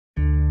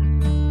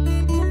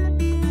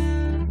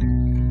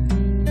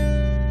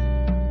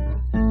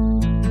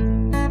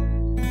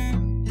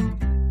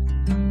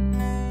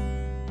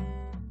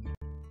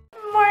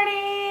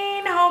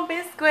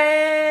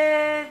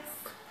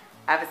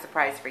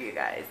for you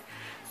guys.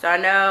 So I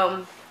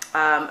know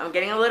I'm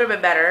getting a little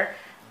bit better,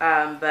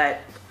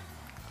 but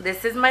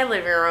this is my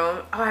living room.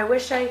 Oh, I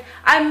wish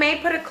I may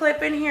put a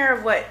clip in here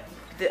of what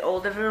the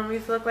old living room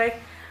used to look like,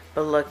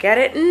 but look at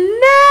it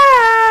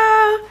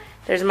now.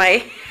 There's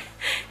my,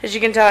 as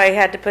you can tell, I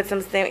had to put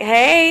some thing.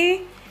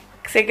 Hey,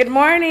 say good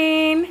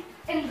morning.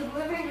 In the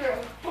living room.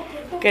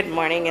 Good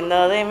morning in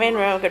the living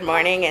room. Good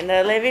morning in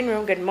the living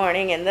room. Good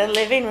morning in the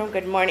living room.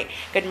 Good morning.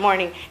 Good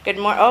morning. Good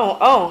morning.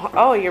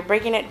 Oh, you're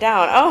breaking it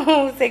down.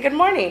 Oh, say good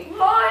morning. Good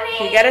morning.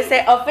 You gotta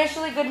say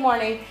officially good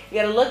morning.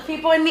 You gotta look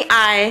people in the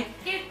eye.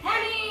 Good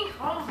morning.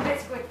 Home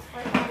biscuits.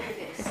 Look at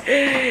this.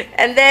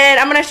 And then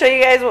I'm gonna show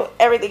you guys what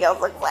everything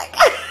else looks like.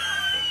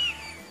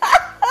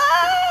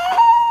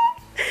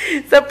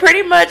 So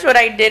pretty much what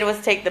I did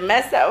was take the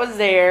mess that was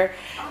there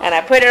and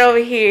I put it over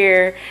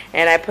here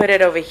and I put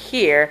it over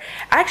here.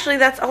 Actually,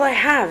 that's all I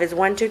have is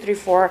 1, 2, 3,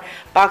 4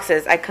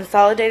 boxes. I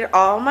consolidated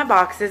all my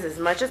boxes as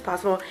much as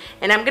possible,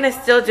 and I'm gonna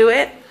still do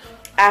it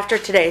after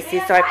today. See,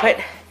 so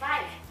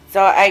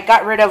I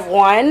got rid of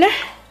 1,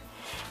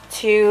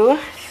 2,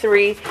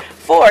 3,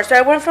 4. So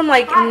I went from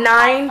like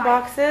 9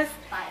 boxes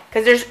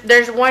because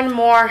there's one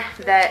more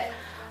that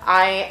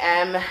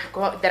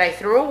that I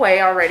threw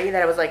away already,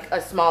 that was like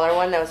a smaller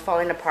one that was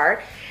falling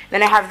apart.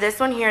 Then I have this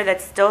one here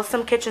that's still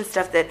some kitchen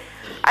stuff that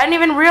I didn't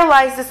even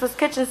realize this was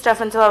kitchen stuff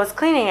until I was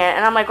cleaning it.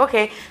 And I'm like,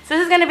 okay, so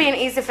this is going to be an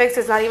easy fix.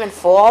 It's not even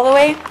full all the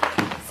way.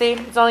 See,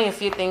 it's only a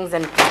few things.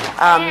 And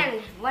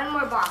one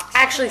more box.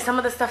 Actually, some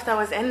of the stuff that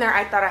was in there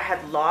I thought I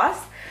had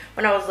lost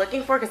when I was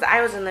looking for, because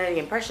I was under the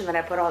impression that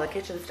I put all the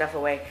kitchen stuff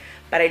away,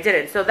 but I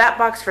didn't. So that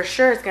box for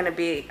sure is going to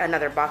be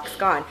another box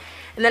gone.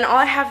 And then all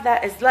I have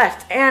that is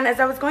left. And as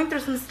I was going through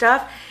some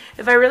stuff,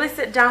 if I really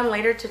sit down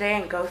later today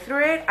and go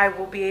through it, I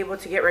will be able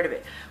to get rid of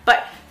it.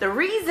 But the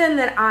reason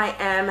that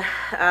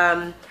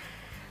I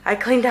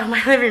cleaned out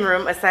my living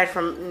room, aside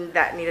from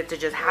that needed to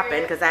just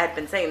happen, because I had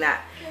been saying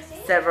that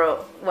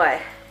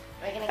what?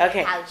 We're gonna get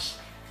a couch.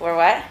 We're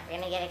what? We're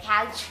gonna get a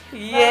couch.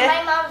 Yeah.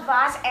 My mom's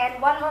box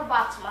and one more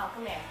box, Mom.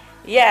 Come here.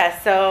 Yeah,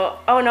 so,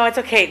 oh no, it's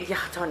okay. Y'all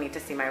don't need to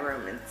see my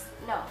room.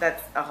 No.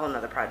 That's a whole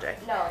nother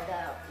project. No,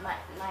 my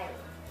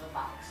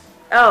box.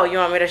 Oh, you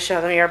want me to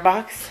show them your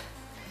box?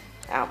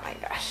 Oh my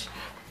gosh.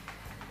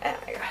 Oh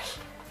my gosh.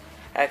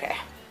 Okay.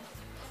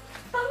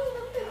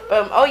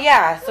 Boom. Oh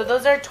yeah, so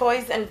those are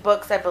toys and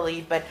books, I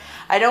believe, but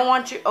I don't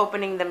want you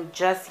opening them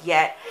just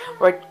yet.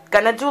 We're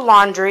gonna do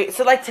laundry.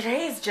 So like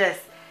today is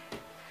just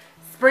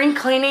spring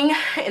cleaning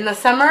in the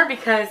summer,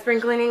 because spring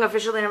cleaning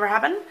officially never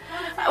happened.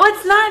 Oh,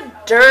 it's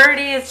not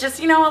dirty. It's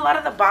just, you know, a lot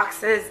of the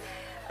boxes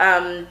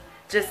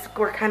just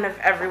were kind of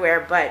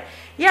everywhere. But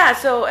yeah,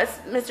 so as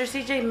Mr.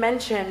 CJ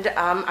mentioned,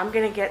 I'm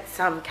gonna get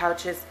some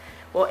couches.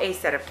 Well, a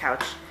set of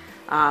couch.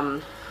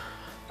 I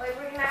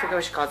forget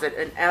what she calls it.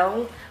 An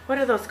L? What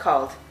are those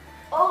called?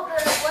 Oh, the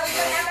ones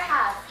I never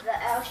have.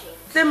 The L shape.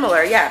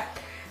 Similar, yeah.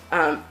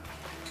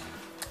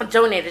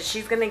 Donated.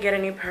 She's going to get a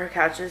new pair of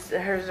couches.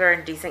 Hers are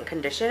in decent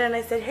condition. And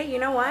I said, hey, you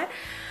know what?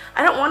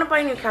 I don't want to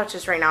buy new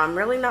couches right now. I'm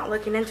really not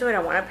looking into it. I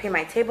want to pay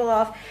my table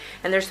off.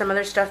 And there's some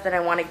other stuff that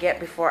I want to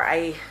get before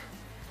I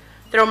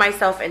throw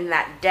myself in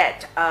that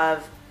debt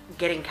of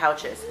getting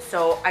couches.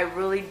 So I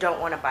really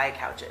don't want to buy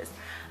couches.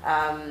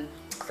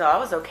 So I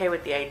was okay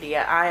with the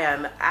idea. I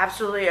am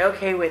absolutely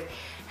okay with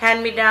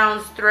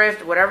hand-me-downs,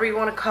 thrift, whatever you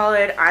want to call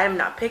it. I am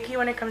not picky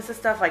when it comes to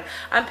stuff. Like,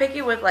 I'm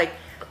picky with like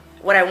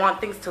what I want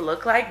things to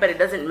look like, but it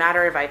doesn't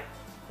matter if it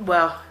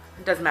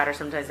does matter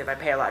sometimes if I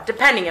pay a lot.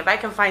 Depending, if I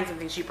can find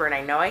something cheaper and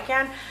I know I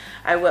can,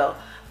 I will.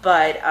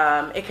 But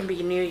it can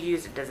be new,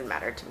 used, it doesn't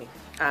matter to me.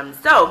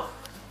 So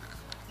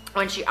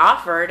when she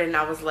offered, and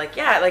I was like,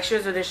 yeah, like she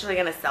was initially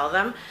gonna sell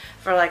them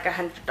for like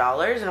 $100,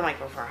 and I'm like,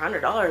 well, for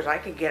 $100 I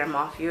could get them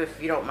off you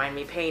if you don't mind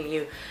me paying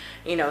you,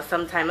 you know,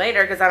 sometime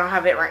later, because I don't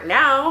have it right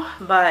now.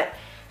 But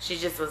she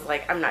just was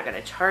like, I'm not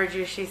gonna charge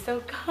you. She's so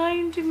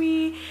kind to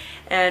me.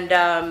 And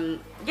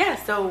yeah,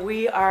 so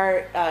we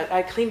are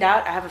I cleaned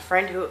out. I have a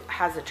friend who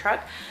has a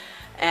truck,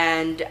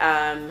 and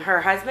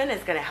her husband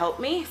is gonna help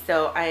me,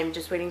 so I'm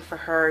just waiting for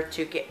her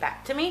to get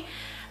back to me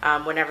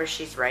whenever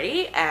she's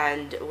ready,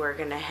 and we're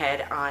gonna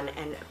head on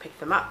and pick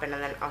them up, and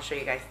then I'll show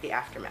you guys the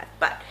aftermath.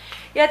 But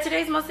yeah,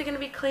 today's mostly gonna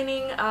be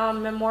cleaning.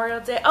 Memorial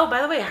Day. Oh,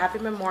 by the way, happy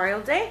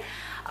Memorial Day.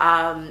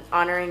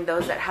 Honoring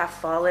those that have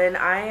fallen.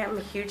 I am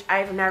huge.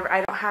 I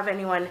don't have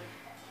anyone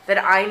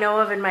that I know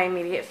of in my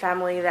immediate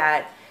family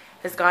that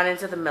has gone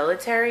into the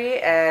military,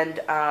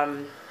 and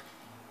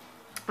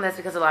that's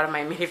because a lot of my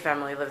immediate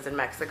family lives in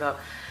Mexico,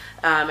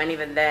 and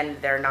even then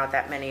there are not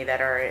that many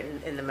that are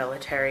in the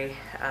military.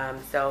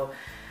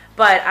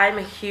 But I'm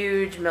a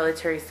huge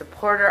military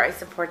supporter. I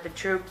support the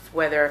troops,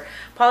 whether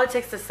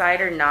politics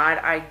aside or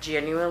not. I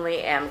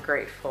genuinely am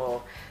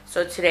grateful.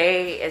 So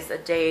today is a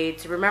day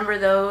to remember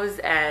those,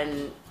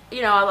 and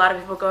you know, a lot of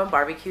people go on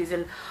barbecues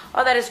and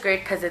all that is great,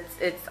 because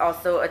it's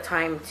also a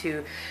time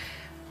to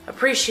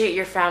appreciate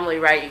your family,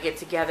 right? You get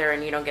together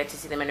and you don't get to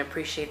see them and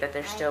appreciate that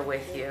they're still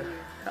with you.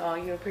 Oh,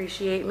 you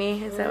appreciate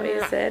me? Is that what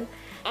you said?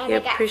 And I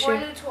got 4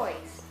 new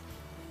toys.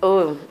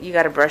 Oh, you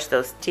got to brush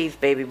those teeth,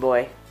 baby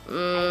boy.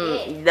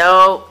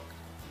 No.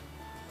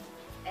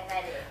 Yes,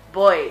 I did.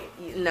 Boy,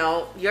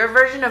 no. Your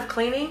version of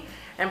cleaning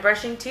and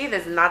brushing teeth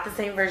is not the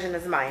same version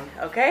as mine,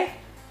 okay?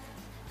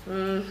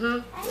 Let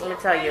me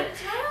tell you.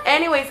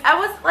 Anyways, I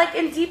was like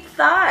in deep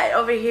thought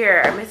over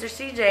here. Mr.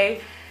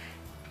 CJ.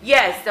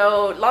 Yes,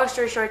 so long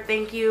story short,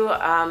 thank you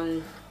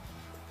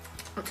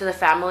to the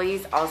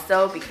families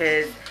also,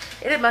 because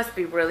it must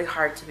be really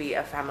hard to be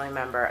a family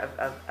member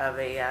of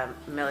a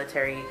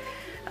military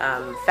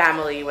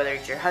family, whether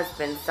it's your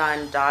husband,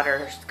 son,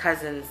 daughter,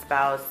 cousin,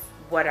 spouse,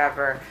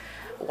 whatever,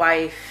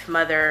 wife,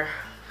 mother,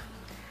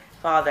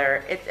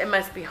 father. It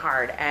must be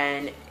hard,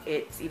 and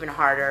it's even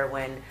harder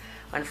when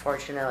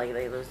unfortunately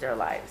they lose their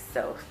lives.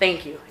 So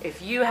thank you.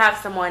 If you have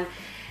someone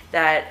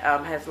that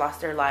has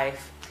lost their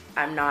life,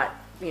 I'm not,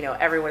 you know,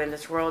 everyone in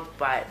this world,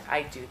 but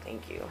I do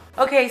thank you.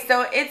 Okay,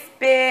 so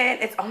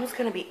it's almost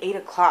gonna be 8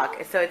 o'clock.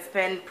 So it's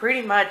been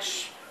pretty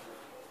much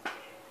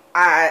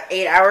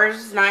 8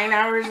 hours, 9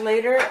 hours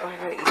later. Oh, I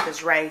gotta eat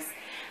this rice.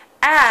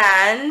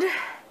 And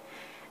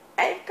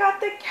I've got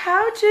the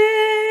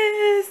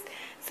couches.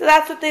 So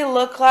that's what they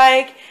look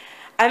like.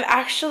 I'm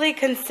actually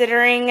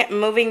considering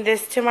moving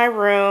this to my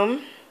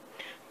room.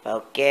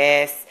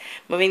 Focus.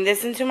 Moving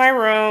this into my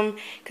room,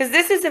 because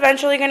this is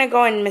eventually going to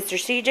go in Mr.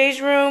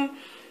 CJ's room,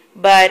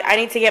 but I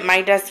need to get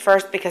my desk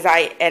first because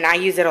I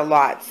use it a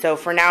lot. So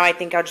for now, I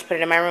think I'll just put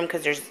it in my room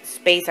because there's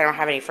space. I don't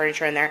have any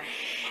furniture in there.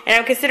 And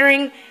I'm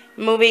considering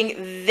moving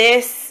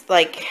this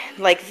like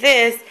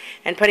this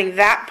and putting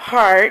that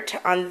part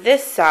on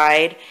this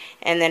side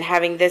and then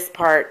having this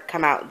part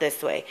come out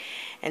this way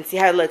and see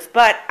how it looks.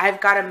 But I've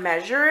got to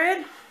measure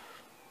it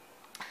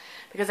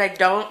because I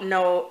don't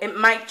know. It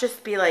might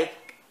just be like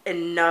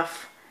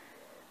enough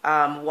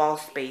wall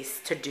space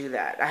to do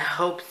that. I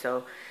hope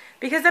so,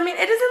 because I mean,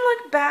 it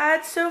doesn't look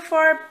bad so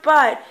far,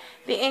 but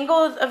the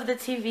angles of the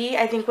TV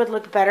I think would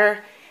look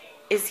better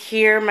is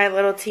here, my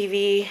little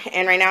TV,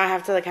 and right now I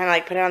have to like, kind of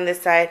like put it on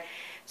this side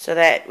so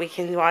that we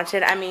can watch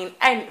it. I mean,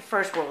 and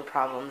first world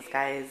problems,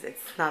 guys.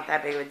 It's not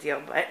that big of a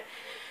deal, but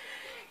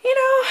you know,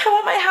 I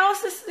want my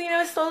house is, you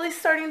know, slowly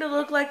starting to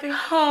look like a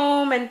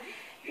home, and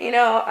you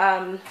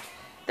know,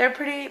 they're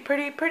pretty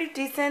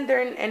decent.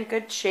 They're in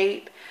good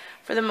shape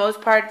for the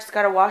most part. Just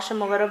gotta wash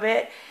them a little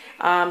bit,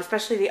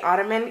 especially the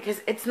ottoman,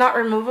 because it's not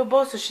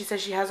removable. So she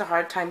says she has a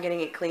hard time getting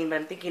it clean. But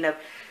I'm thinking of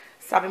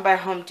stopping by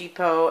Home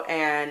Depot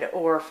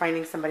or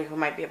finding somebody who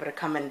might be able to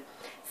come and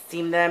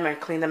steam them and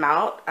clean them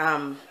out.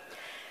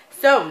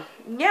 So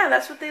yeah,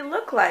 that's what they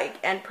look like.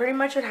 And pretty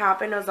much what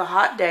happened, it was a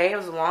hot day. It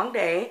was a long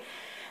day.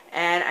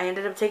 And I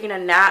ended up taking a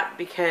nap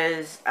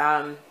because,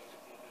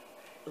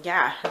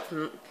 yeah,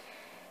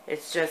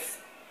 it's just,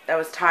 I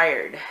was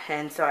tired.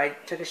 And so I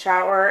took a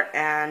shower,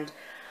 and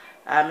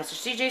Mr.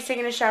 CJ's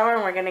taking a shower,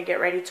 and we're going to get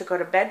ready to go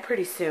to bed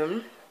pretty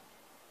soon.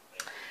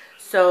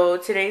 So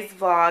today's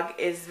vlog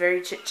is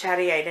very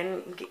chit-chatty. I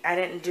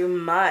didn't do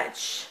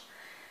much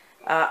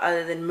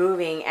other than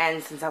moving,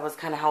 and since I was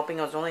kind of helping,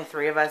 it was only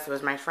 3 of us. It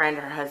was my friend,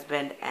 her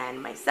husband,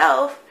 and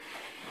myself.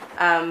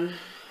 I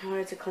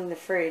wanted to clean the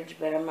fridge,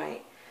 but I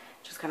might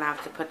just gonna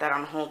have to put that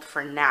on hold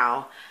for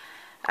now.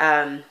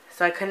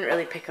 So I couldn't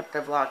really pick up the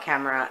vlog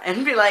camera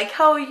and be like,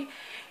 oh,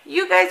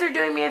 you guys are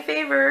doing me a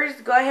favor,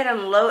 go ahead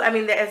and load. I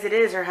mean, as it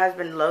is, her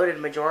husband loaded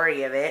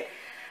majority of it,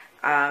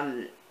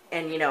 and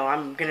you know,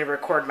 I'm gonna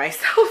record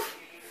myself.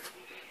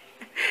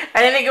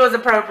 I didn't think it was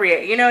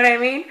appropriate, you know what I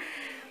mean?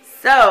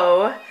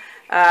 So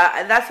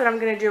that's what I'm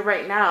gonna do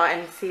right now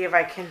and see if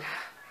I can.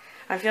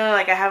 I'm feeling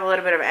like I have a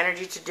little bit of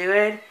energy to do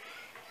it,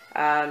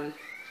 so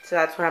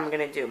that's what I'm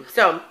gonna do.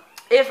 So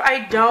if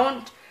I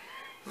don't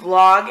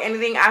vlog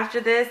anything after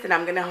this, then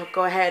I'm gonna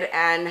go ahead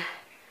and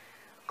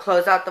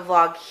close out the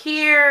vlog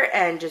here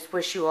and just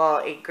wish you all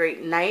a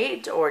great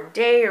night or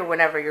day or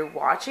whenever you're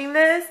watching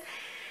this,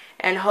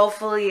 and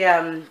hopefully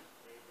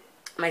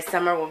my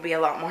summer will be a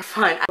lot more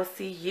fun. I will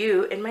see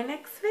you in my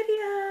next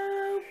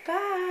video.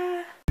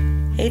 Bye.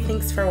 Hey,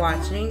 thanks for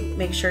watching.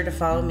 Make sure to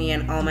follow me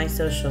on all my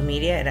social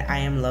media at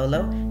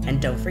EyeAmLolo,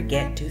 and don't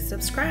forget to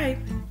subscribe.